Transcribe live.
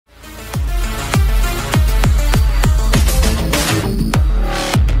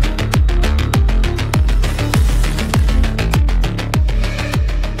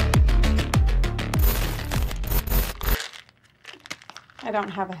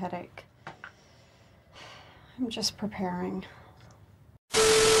don't have a headache. I'm just preparing.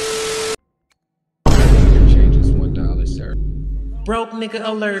 Changes $1, sir. Broke nigga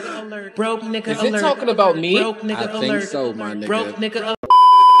alert. Broke nigga alert. Is it talking about me? Broke nigga I alert. think so, my nigga. Broke nigga alert.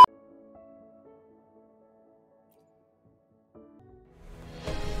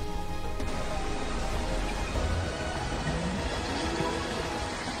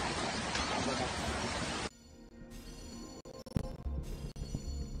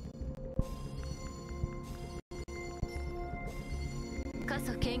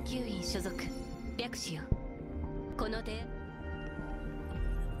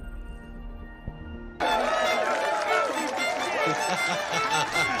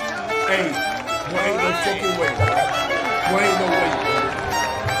 Hey, boy, ain't no fucking way, boy. Boy, ain't no way, boy.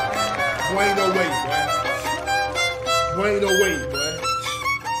 Boy, ain't no way, boy. Boy, ain't no way, boy.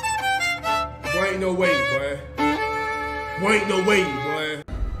 Boy, ain't no way, boy. Boy, ain't no way, boy.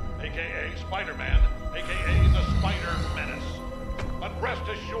 AKA Spider-Man, AKA the Spider Menace. But rest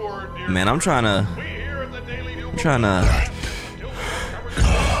assured, dear Man, I'm trying to. we here at the Daily New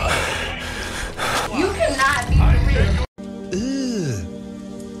You cannot be real.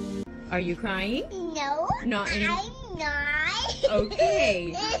 Are you crying? No, Not any. I'm not.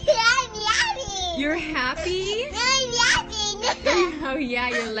 Okay. I'm laughing. You're happy? I'm laughing. Oh yeah,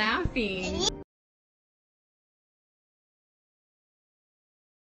 you're laughing.